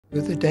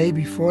The day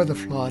before the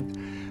flood,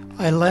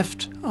 I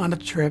left on a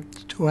trip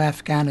to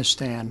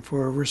Afghanistan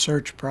for a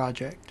research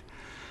project.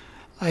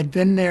 I'd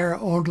been there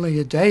only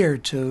a day or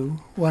two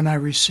when I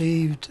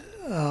received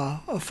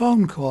a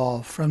phone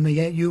call from the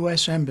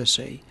U.S.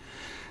 Embassy,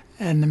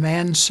 and the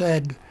man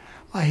said,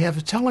 "I have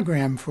a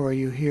telegram for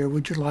you here.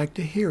 Would you like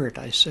to hear it?"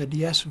 I said,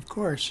 "Yes, of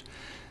course."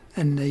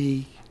 And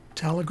the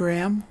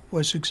telegram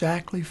was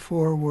exactly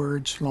 4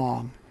 words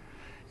long.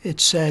 It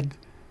said,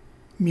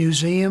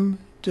 "Museum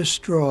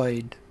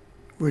destroyed.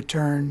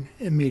 Return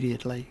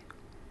immediately."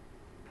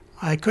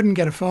 I couldn't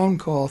get a phone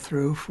call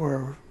through for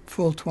a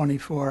full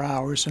 24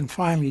 hours and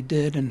finally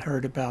did and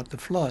heard about the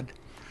flood.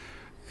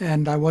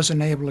 And I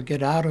wasn't able to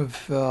get out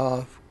of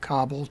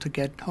Kabul to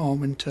get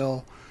home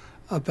until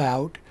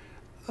about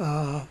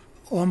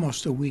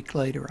almost a week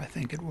later, I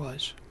think it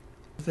was.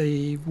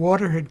 The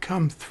water had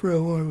come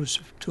through. It was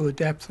to a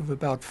depth of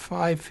about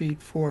 5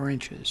 feet 4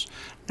 inches.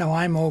 Now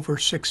I'm over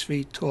 6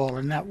 feet tall,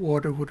 and that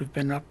water would have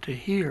been up to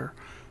here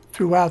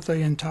throughout the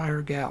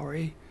entire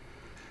gallery.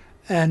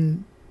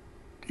 And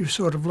you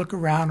sort of look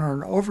around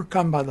and are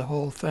overcome by the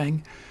whole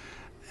thing,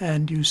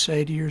 and you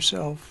say to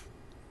yourself,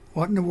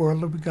 what in the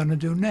world are we going to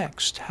do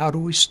next? How do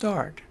we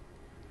start?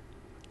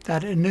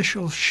 That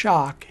initial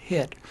shock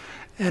hit.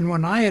 And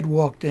when I had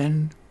walked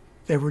in,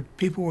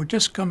 people were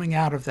just coming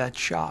out of that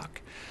shock.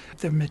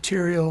 The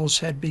materials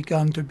had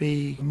begun to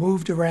be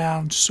moved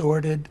around,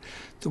 sorted.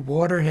 The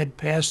water had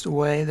passed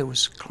away. There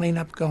was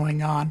cleanup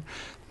going on.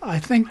 I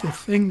think the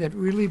thing that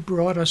really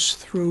brought us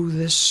through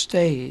this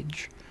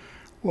stage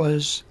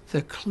was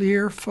the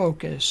clear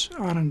focus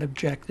on an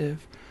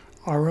objective,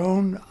 our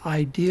own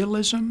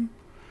idealism,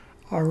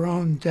 our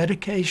own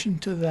dedication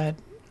to that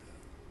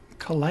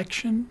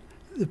collection.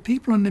 The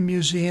people in the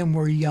museum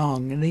were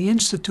young, and the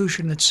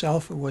institution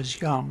itself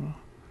was young.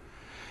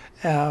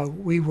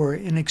 We were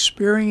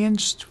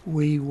inexperienced,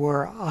 we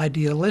were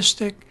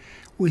idealistic,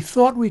 we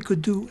thought we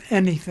could do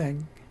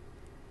anything.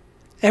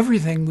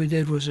 Everything we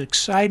did was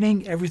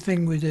exciting,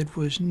 everything we did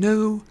was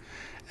new,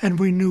 and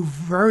we knew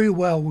very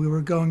well we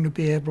were going to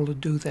be able to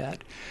do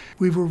that.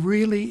 We were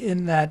really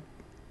in that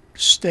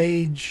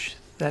stage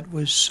that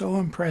was so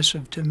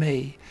impressive to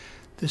me,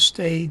 the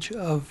stage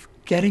of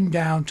getting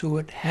down to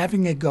it,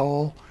 having a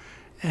goal,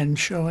 and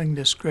showing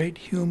this great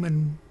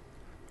human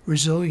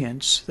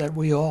resilience that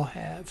we all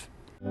have.